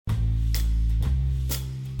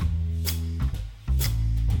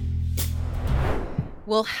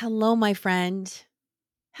Well, hello, my friend.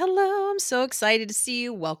 Hello, I'm so excited to see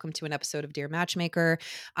you. Welcome to an episode of Dear Matchmaker.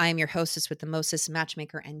 I am your hostess with the mostest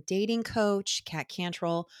matchmaker and dating coach, Kat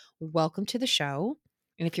Cantrell. Welcome to the show.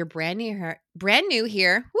 And if you're brand new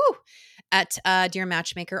here, at Dear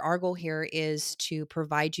Matchmaker, our goal here is to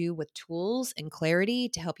provide you with tools and clarity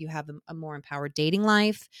to help you have a more empowered dating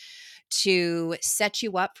life, to set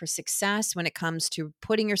you up for success when it comes to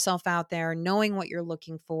putting yourself out there, knowing what you're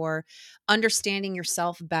looking for, understanding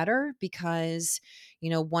yourself better because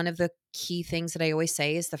one of the key things that I always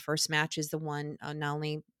say is the first match is the one, not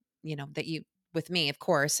only, that you, with me, of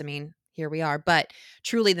course, I mean, here we are, but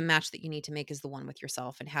truly the match that you need to make is the one with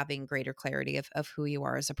yourself and having greater clarity of who you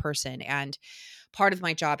are as a person. And part of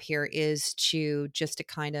my job here is to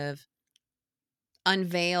kind of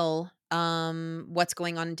unveil what's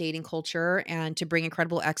going on in dating culture and to bring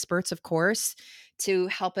incredible experts, of course, to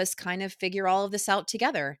help us kind of figure all of this out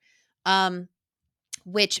together. Um,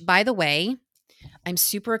 which, by the way, I'm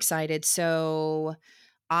super excited. So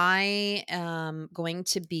I am going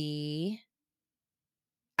to be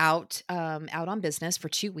out on business for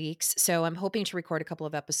 2 weeks. So I'm hoping to record a couple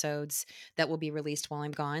of episodes that will be released while I'm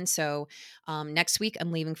gone. So next week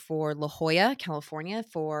I'm leaving for La Jolla, California,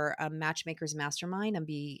 for a Matchmakers Mastermind. I'm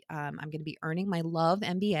going to be earning my Love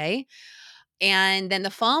MBA. And then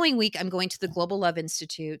the following week, I'm going to the Global Love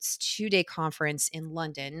Institute's 2-day conference in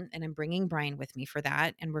London, and I'm bringing Brian with me for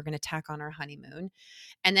that. And we're going to tack on our honeymoon.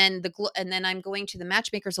 And then I'm going to the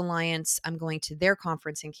Matchmakers Alliance. I'm going to their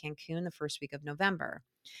conference in Cancun the first week of November.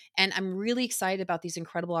 And I'm really excited about these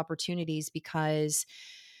incredible opportunities because,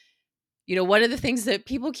 one of the things that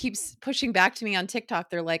people keeps pushing back to me on TikTok,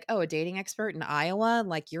 they're like, "Oh, a dating expert in Iowa?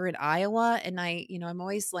 Like you're in Iowa?" And I'm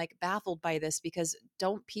always like baffled by this because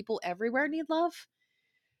don't people everywhere need love?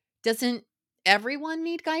 Doesn't everyone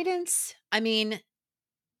need guidance? I mean,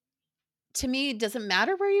 to me, it doesn't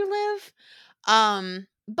matter where you live.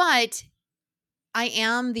 But I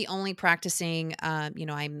am the only practicing,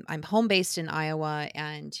 I'm home based in Iowa,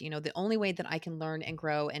 and the only way that I can learn and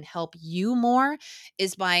grow and help you more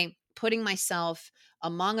is by putting myself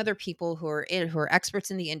among other people who are experts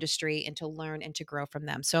in the industry and to learn and to grow from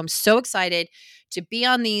them. So I'm so excited to be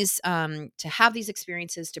on these, to have these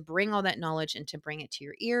experiences, to bring all that knowledge and to bring it to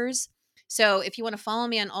your ears. So if you want to follow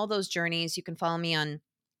me on all those journeys, you can follow me on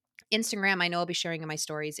Instagram. I know I'll be sharing in my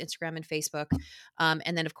stories, Instagram and Facebook.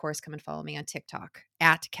 And then, of course, come and follow me on TikTok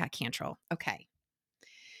at Kat Cantrell. Okay.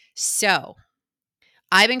 So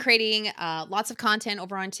I've been creating lots of content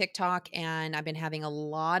over on TikTok, and I've been having a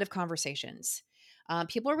lot of conversations.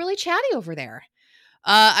 People are really chatty over there.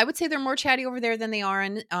 I would say they're more chatty over there than they are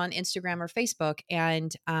on Instagram or Facebook.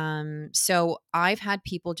 And so I've had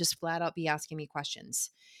people just flat out be asking me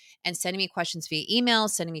questions and sending me questions via email,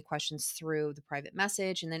 sending me questions through the private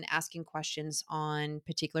message, and then asking questions on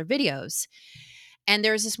particular videos. And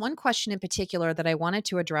there's this one question in particular that I wanted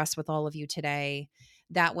to address with all of you today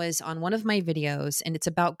that was on one of my videos, and it's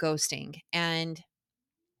about ghosting. And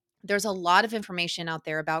there's a lot of information out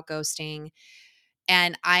there about ghosting.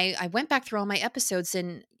 And I went back through all my episodes,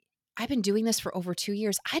 and I've been doing this for over 2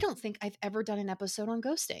 years. I don't think I've ever done an episode on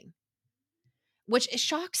ghosting, which it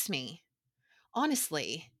shocks me,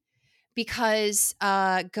 honestly, because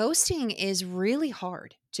ghosting is really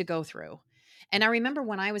hard to go through. And I remember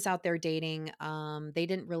when I was out there dating, they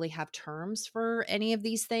didn't really have terms for any of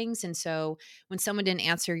these things. And so when someone didn't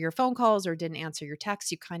answer your phone calls or didn't answer your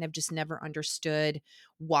texts, you kind of just never understood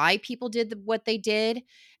why people did what they did,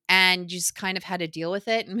 and just kind of had to deal with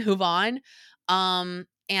it and move on.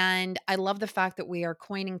 And I love the fact that we are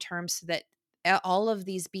coining terms so that all of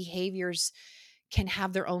these behaviors can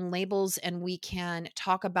have their own labels and we can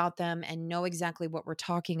talk about them and know exactly what we're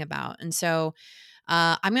talking about. And so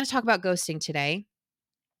I'm going to talk about ghosting today.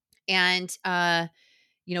 And,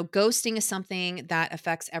 ghosting is something that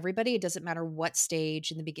affects everybody. It doesn't matter what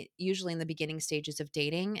stage usually in the beginning stages of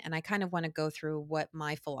dating. And I kind of want to go through what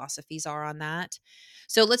my philosophies are on that.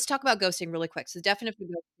 So let's talk about ghosting really quick. So the definition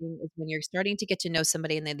of ghosting is when you're starting to get to know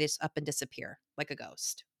somebody and they just up and disappear like a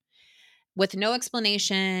ghost with no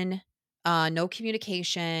explanation, no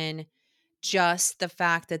communication, just the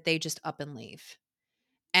fact that they just up and leave.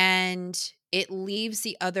 And it leaves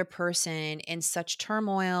the other person in such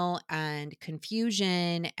turmoil and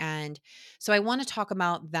confusion. And so I want to talk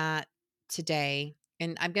about that today.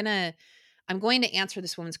 And I'm going to answer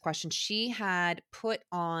this woman's question. She had put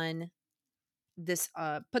this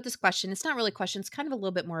question. It's not really a question, it's kind of a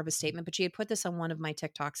little bit more of a statement, but she had put this on one of my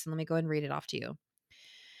TikToks. And let me go ahead and read it off to you.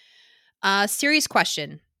 Serious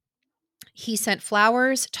question. He sent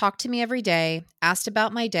flowers, talked to me every day, asked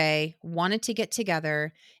about my day, wanted to get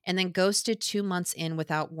together, and then ghosted 2 months in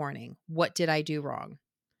without warning. What did I do wrong?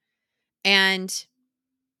 And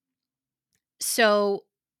so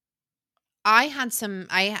I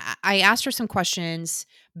asked her some questions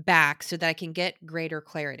back so that I can get greater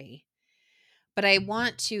clarity. But I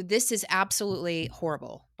want to this is absolutely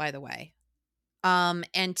horrible, by the way.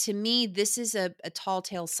 And to me, this is a tall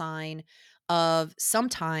tale sign of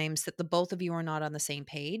sometimes that the both of you are not on the same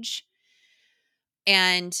page.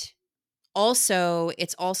 And also,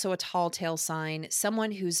 it's also a tall tale sign,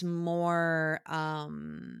 someone who's more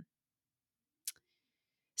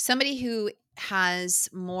somebody who has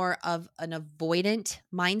more of an avoidant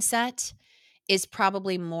mindset is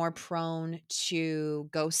probably more prone to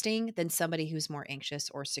ghosting than somebody who's more anxious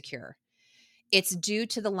or secure. It's due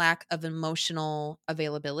to the lack of emotional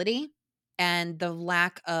availability and the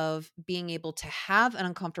lack of being able to have an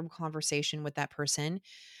uncomfortable conversation with that person,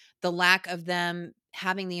 the lack of them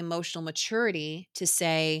having the emotional maturity to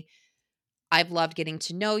say, I've loved getting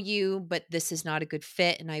to know you, but this is not a good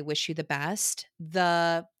fit and I wish you the best.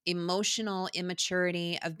 The emotional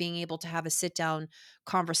immaturity of being able to have a sit down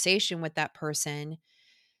conversation with that person.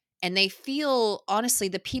 And they feel, honestly,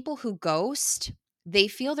 the people who ghost, they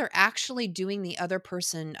feel they're actually doing the other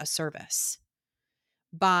person a service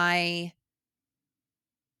by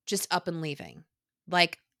just up and leaving.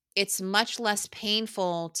 Like, it's much less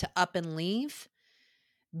painful to up and leave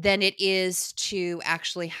than it is to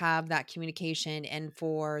actually have that communication and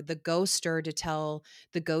for the ghoster to tell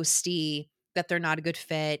the ghostee that they're not a good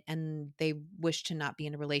fit and they wish to not be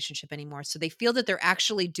in a relationship anymore. So they feel that they're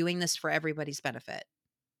actually doing this for everybody's benefit.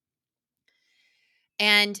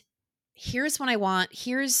 And here's what I want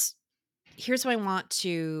here's what I want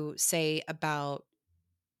to say about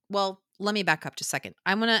well, let me back up just a second.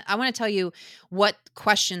 I want to tell you what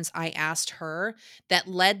questions I asked her that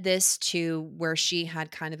led this to where she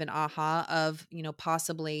had kind of an aha of,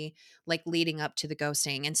 possibly like leading up to the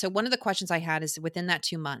ghosting. And so one of the questions I had is within that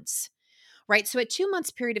 2 months, right? So at 2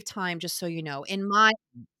 months period of time, just so you know,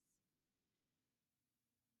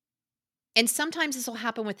 and sometimes this will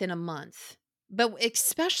happen within a month. But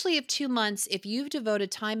especially if 2 months, if you've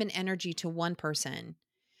devoted time and energy to one person,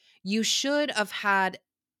 you should have had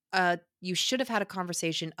a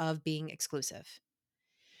conversation of being exclusive.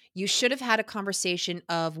 You should have had a conversation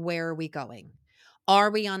of where are we going? Are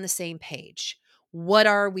we on the same page? What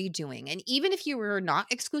are we doing? And even if you were not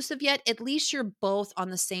exclusive yet, at least you're both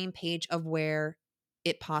on the same page of where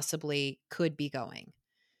it possibly could be going.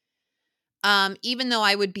 Even though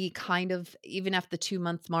I would be kind of even at the 2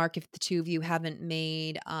 month mark, if the two of you haven't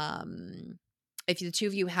made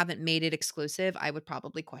it exclusive, I would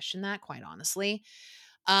probably question that, quite honestly.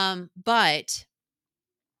 But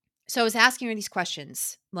so I was asking her these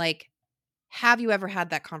questions like, have you ever had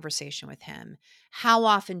that conversation with him? How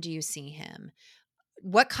often do you see him?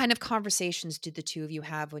 What kind of conversations do the two of you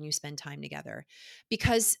have when you spend time together?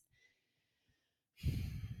 Because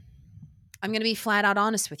I'm going to be flat out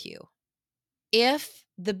honest with you. If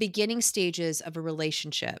the beginning stages of a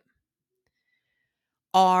relationship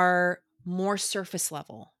are more surface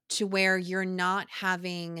level to where you're not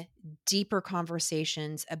having deeper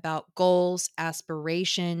conversations about goals,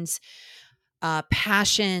 aspirations,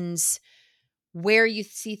 passions, where you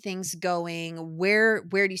see things going, where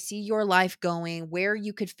do you see your life going, where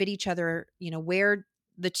you could fit each other, where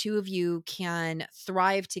the two of you can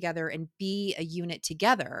thrive together and be a unit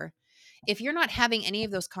together. If you're not having any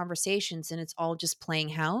of those conversations and it's all just playing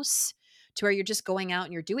house to where you're just going out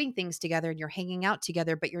and you're doing things together and you're hanging out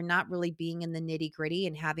together, but you're not really being in the nitty gritty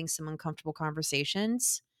and having some uncomfortable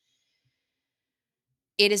conversations,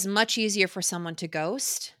 it is much easier for someone to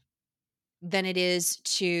ghost than it is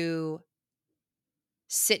to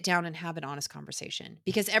sit down and have an honest conversation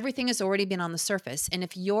because everything has already been on the surface. And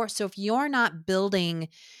if you're not building,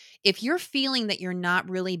 if you're feeling that you're not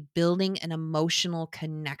really building an emotional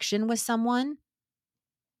connection with someone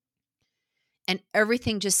and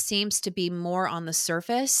everything just seems to be more on the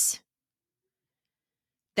surface,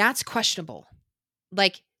 that's questionable.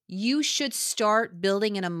 Like, you should start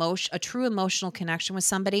building a true emotional connection with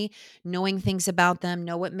somebody, knowing things about them,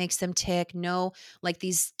 know what makes them tick, know like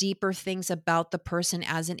these deeper things about the person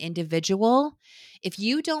as an individual. If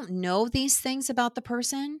you don't know these things about the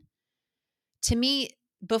person, to me,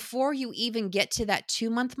 before you even get to that 2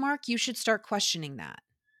 month mark, you should start questioning that.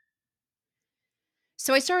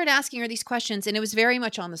 So I started asking her these questions and it was very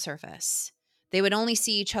much on the surface. They would only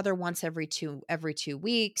see each other once every 2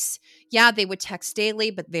 weeks. Yeah, they would text daily,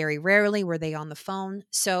 but very rarely were they on the phone.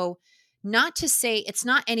 So Not to say it's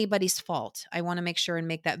not anybody's fault. I want to make sure and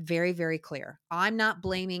make that very, very clear. I'm not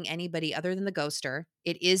blaming anybody other than the ghoster.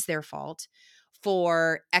 It is their fault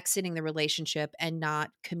for exiting the relationship and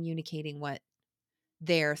not communicating what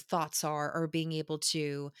their thoughts are, or being able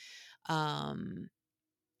to um,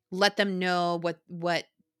 let them know what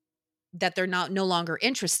that they're not no longer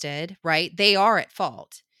interested, right? They are at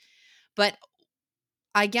fault. But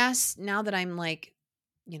I guess now that I'm like,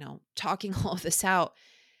 talking all of this out,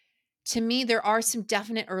 to me, there are some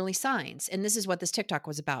definite early signs. And this is what this TikTok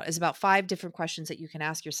was about, is about 5 different questions that you can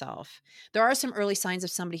ask yourself. There are some early signs of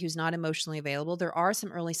somebody who's not emotionally available. There are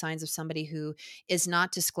some early signs of somebody who is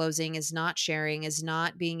not disclosing, is not sharing, is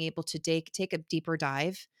not being able to take a deeper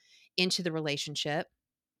dive into the relationship.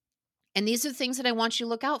 And these are the things that I want you to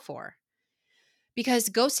look out for, because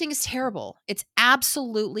ghosting is terrible. It's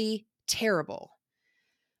absolutely terrible.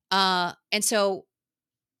 And so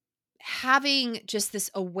having just this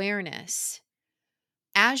awareness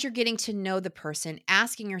as you're getting to know the person,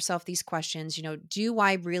 asking yourself these questions, do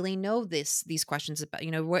I really know these questions about,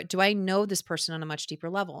 what do I know this person on a much deeper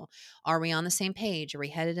level? Are we on the same page? Are we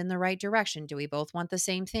headed in the right direction? Do we both want the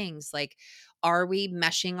same things? Like, are we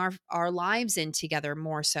meshing our lives in together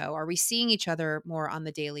more so? Are we seeing each other more on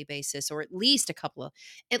the daily basis, or at least a couple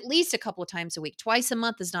of times a week? Twice a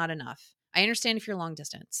month is not enough. I understand if you're long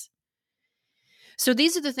distance. So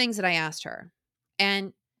these are the things that I asked her.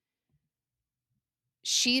 And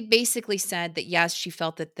she basically said that, yes, she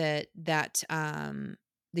felt that the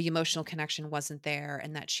emotional connection wasn't there,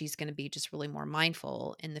 and that she's going to be just really more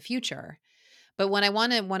mindful in the future. But what I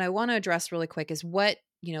want to address really quick is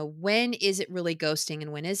when is it really ghosting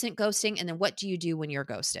and when isn't ghosting, and then what do you do when you're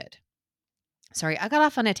ghosted? Sorry, I got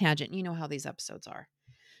off on a tangent. You know how these episodes are.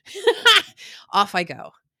 Off I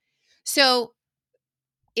go. So,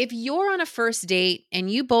 if you're on a first date and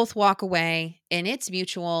you both walk away and it's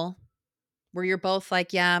mutual, where you're both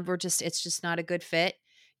like, yeah, it's just not a good fit,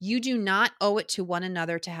 you do not owe it to one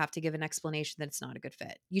another to have to give an explanation that it's not a good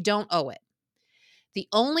fit. You don't owe it. The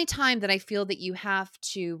only time that I feel that you have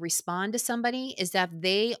to respond to somebody is that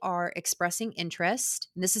they are expressing interest.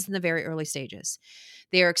 And this is in the very early stages.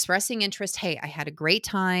 They are expressing interest. Hey, I had a great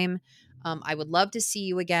time. I would love to see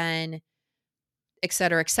you again, et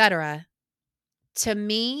cetera, et cetera. To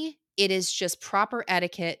me, it is just proper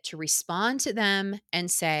etiquette to respond to them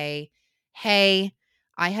and say, hey,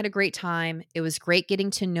 I had a great time. It was great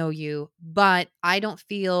getting to know you, but I don't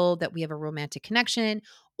feel that we have a romantic connection,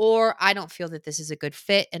 or I don't feel that this is a good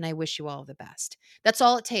fit, and I wish you all the best. That's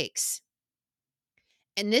all it takes.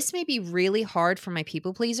 And this may be really hard for my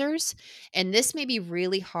people pleasers, and this may be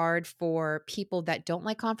really hard for people that don't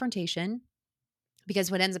like confrontation.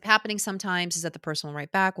 Because what ends up happening sometimes is that the person will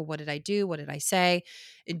write back, well, what did I do? What did I say?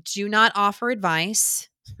 Do not offer advice.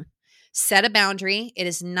 Set a boundary. It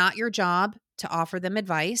is not your job to offer them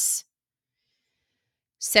advice.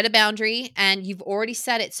 Set a boundary, and you've already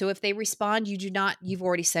said it. So if they respond, you've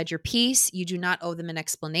already said your piece. You do not owe them an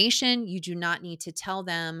explanation. You do not need to tell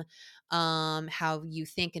them how you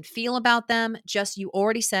think and feel about them. Just, you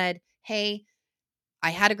already said, hey, I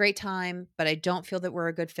had a great time, but I don't feel that we're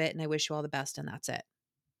a good fit, and I wish you all the best. And that's it.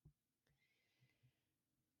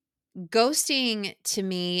 Ghosting, to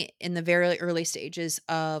me, in the very early stages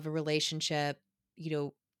of a relationship,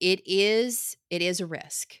 it is a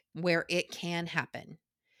risk where it can happen.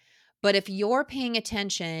 But if you're paying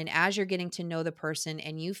attention as you're getting to know the person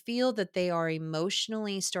and you feel that they are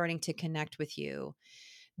emotionally starting to connect with you,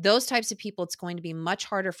 those types of people, it's going to be much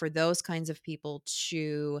harder for those kinds of people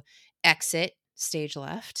to exit stage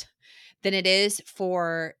left than it is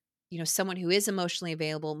for, someone who is emotionally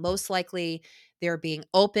available. Most likely they're being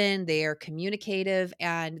open, they are communicative,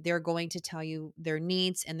 and they're going to tell you their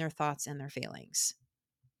needs and their thoughts and their feelings.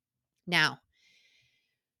 Now,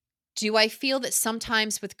 do I feel that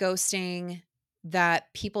sometimes with ghosting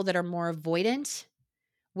that people that are more avoidant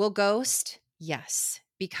will ghost? Yes,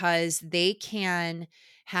 because they can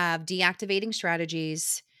have deactivating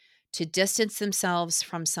strategies to distance themselves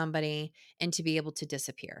from somebody and to be able to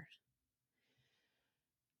disappear.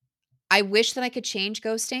 I wish that I could change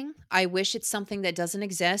ghosting. I wish it's something that doesn't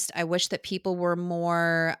exist. I wish that people were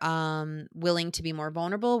more willing to be more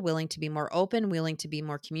vulnerable, willing to be more open, willing to be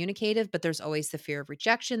more communicative. But there's always the fear of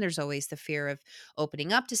rejection. There's always the fear of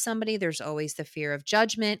opening up to somebody. There's always the fear of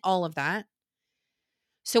judgment, all of that.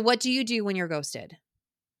 So what do you do when you're ghosted?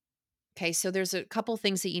 Okay, so there's a couple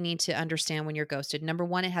things that you need to understand when you're ghosted. Number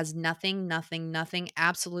one, it has nothing, nothing, nothing,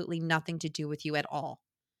 absolutely nothing to do with you at all.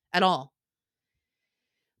 At all.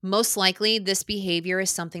 Most likely, this behavior is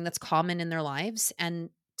something that's common in their lives. And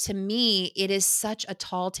to me, it is such a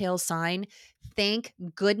tall tale sign. Thank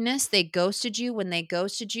goodness they ghosted you when they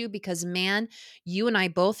ghosted you, because man, you and I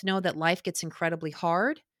both know that life gets incredibly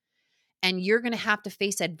hard and you're going to have to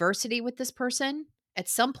face adversity with this person at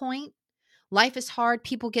some point. Life is hard.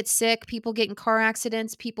 People get sick. People get in car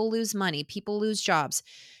accidents. People lose money. People lose jobs.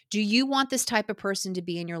 Do you want this type of person to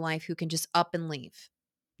be in your life who can just up and leave?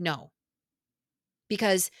 No,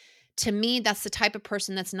 because to me, that's the type of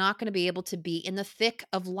person that's not going to be able to be in the thick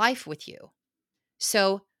of life with you.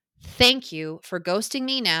 So thank you for ghosting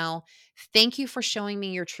me now. Thank you for showing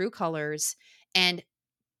me your true colors. And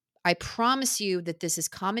I promise you that this is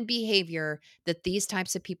common behavior that these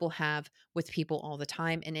types of people have with people all the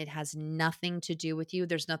time. And it has nothing to do with you.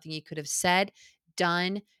 There's nothing you could have said,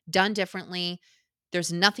 done differently.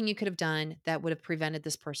 There's nothing you could have done that would have prevented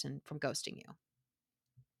this person from ghosting you.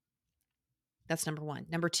 That's number one.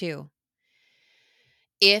 Number two,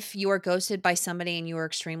 if you are ghosted by somebody and you are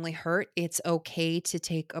extremely hurt, it's okay to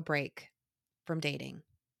take a break from dating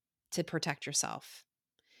to protect yourself,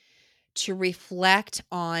 to reflect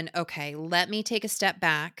on, okay, let me take a step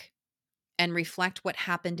back and reflect what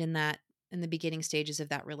happened in the beginning stages of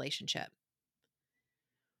that relationship.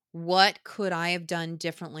 What could I have done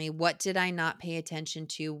differently? What did I not pay attention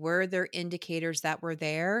to? Were there indicators that were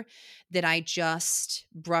there that I just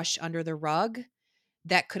brushed under the rug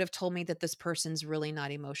that could have told me that this person's really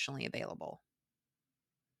not emotionally available?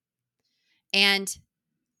 And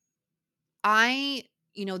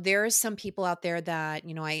there are some people out there that,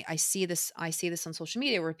 I see this on social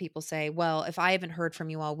media where people say, well, if I haven't heard from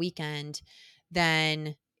you all weekend,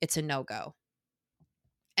 then it's a no-go.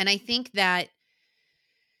 And I think that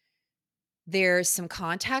there's some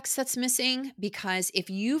context that's missing, because if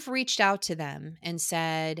you've reached out to them and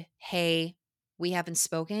said, hey, we haven't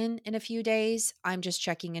spoken in a few days, I'm just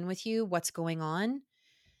checking in with you, what's going on?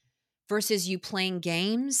 Versus you playing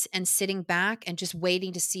games and sitting back and just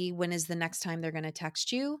waiting to see when is the next time they're going to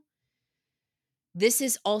text you. This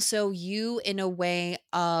is also you in a way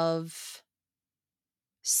of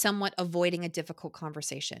somewhat avoiding a difficult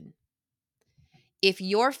conversation. If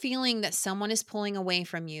you're feeling that someone is pulling away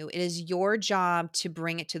from you, it is your job to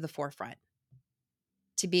bring it to the forefront,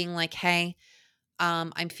 to being like, hey,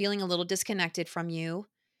 I'm feeling a little disconnected from you.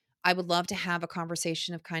 I would love to have a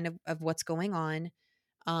conversation of kind of what's going on.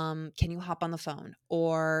 Can you hop on the phone?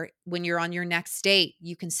 Or when you're on your next date,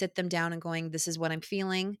 you can sit them down and going, this is what I'm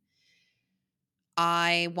feeling.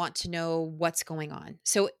 I want to know what's going on.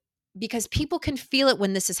 So, because people can feel it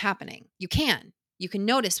when this is happening. You can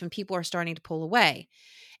notice when people are starting to pull away.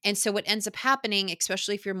 And so what ends up happening,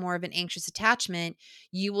 especially if you're more of an anxious attachment,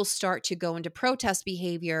 you will start to go into protest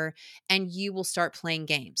behavior and you will start playing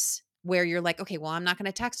games where you're like, okay, well, I'm not going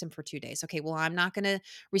to text him for 2 days. Okay, well, I'm not going to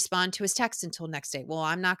respond to his text until next day. Well,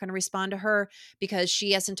 I'm not going to respond to her because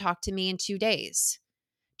she hasn't talked to me in 2 days.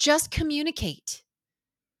 Just communicate.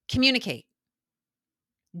 Communicate.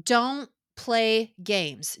 Don't play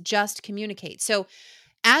games. Just communicate. So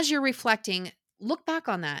as you're reflecting, look back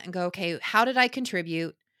on that and go, okay, how did I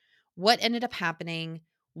contribute? What ended up happening?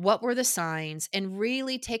 What were the signs? And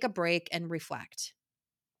really take a break and reflect.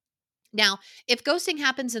 Now, if ghosting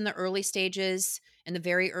happens in the early stages, in the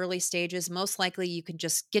very early stages, most likely you can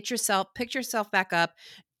just pick yourself back up,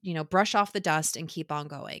 brush off the dust and keep on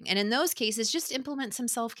going. And in those cases, just implement some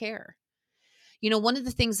self-care. One of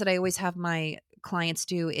the things that I always have my clients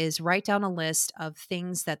do is write down a list of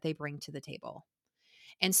things that they bring to the table.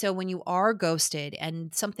 And so when you are ghosted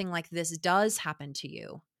and something like this does happen to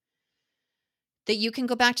you, that you can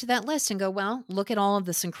go back to that list and go, well, look at all of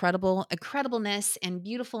this incredibleness and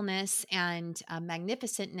beautifulness and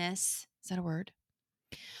magnificentness. Is that a word?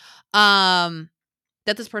 That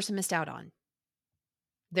this person missed out on,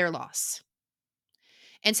 their loss.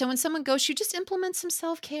 And so when someone goes, you just implement some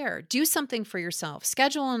self-care. Do something for yourself.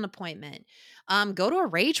 Schedule an appointment. Go to a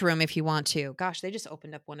rage room if you want to. Gosh, they just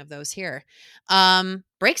opened up one of those here.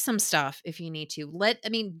 Break some stuff if you need to.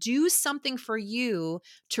 Do something for you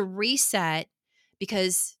to reset,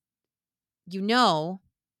 because you know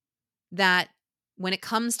that when it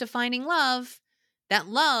comes to finding love, that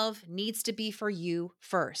love needs to be for you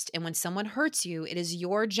first. And when someone hurts you, it is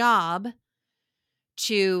your job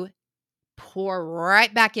to pour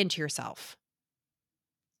right back into yourself.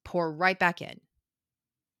 Pour right back in,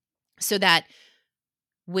 so that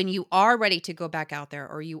when you are ready to go back out there,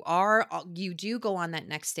 or you do go on that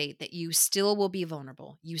next date, that you still will be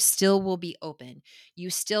vulnerable. You still will be open. You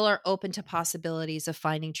still are open to possibilities of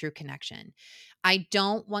finding true connection. I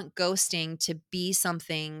don't want ghosting to be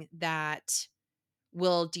something that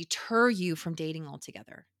will deter you from dating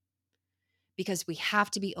altogether, because we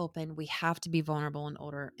have to be open. We have to be vulnerable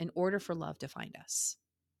in order for love to find us.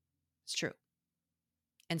 It's true.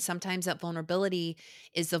 And sometimes that vulnerability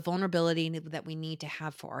is the vulnerability that we need to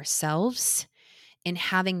have for ourselves in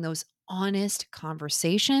having those honest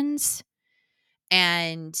conversations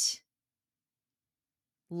and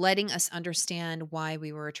letting us understand why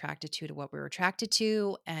we were attracted to what we were attracted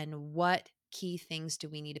to and what key things do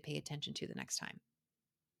we need to pay attention to the next time.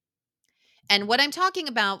 And what I'm talking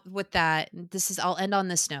about with that, I'll end on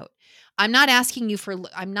this note. I'm not asking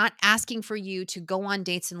for you to go on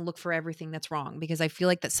dates and look for everything that's wrong, because I feel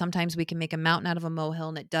like that sometimes we can make a mountain out of a molehill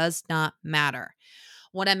and it does not matter.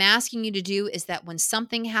 What I'm asking you to do is that when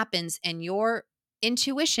something happens and your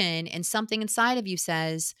intuition and something inside of you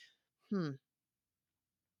says,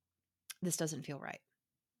 this doesn't feel right.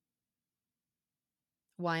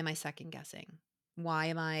 Why am I second guessing? Why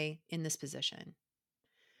am I in this position?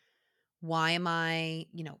 Why am I,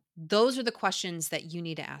 those are the questions that you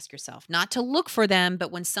need to ask yourself, not to look for them,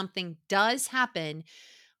 but when something does happen,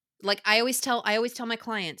 like I always tell my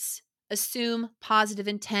clients, assume positive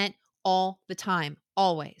intent all the time,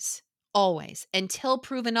 always, until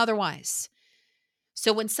proven otherwise.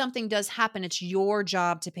 So when something does happen, it's your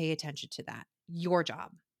job to pay attention to that. Your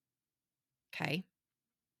job. Okay.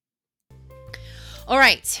 All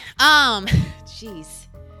right. Jeez.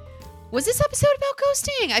 Was this episode about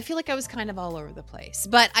ghosting? I feel like I was kind of all over the place,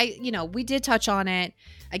 but we did touch on it.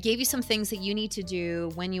 I gave you some things that you need to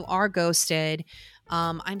do when you are ghosted.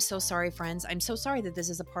 I'm so sorry, friends. I'm so sorry that this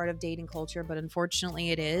is a part of dating culture, but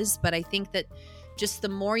unfortunately it is. But I think that just the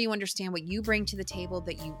more you understand what you bring to the table,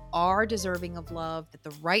 that you are deserving of love, that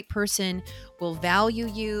the right person will value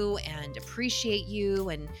you and appreciate you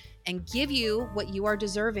and give you what you are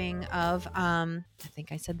deserving of. I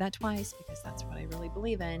think I said that twice because that's what I really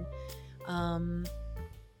believe in.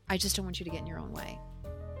 I just don't want you to get in your own way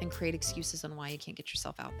and create excuses on why you can't get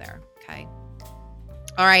yourself out there. Okay.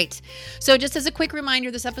 All right. So just as a quick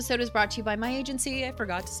reminder, this episode is brought to you by my agency. I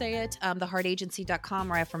forgot to say it. Theheartagency.com,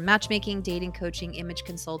 where I have matchmaking, dating coaching, image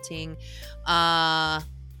consulting,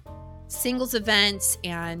 singles events,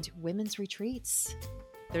 and women's retreats.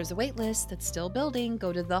 There's a wait list that's still building.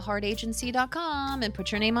 Go to theheartagency.com and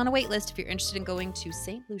put your name on a wait list if you're interested in going to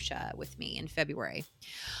St. Lucia with me in February.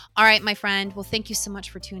 All right, my friend. Well, thank you so much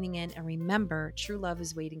for tuning in. And remember, true love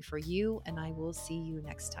is waiting for you, and I will see you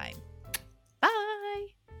next time.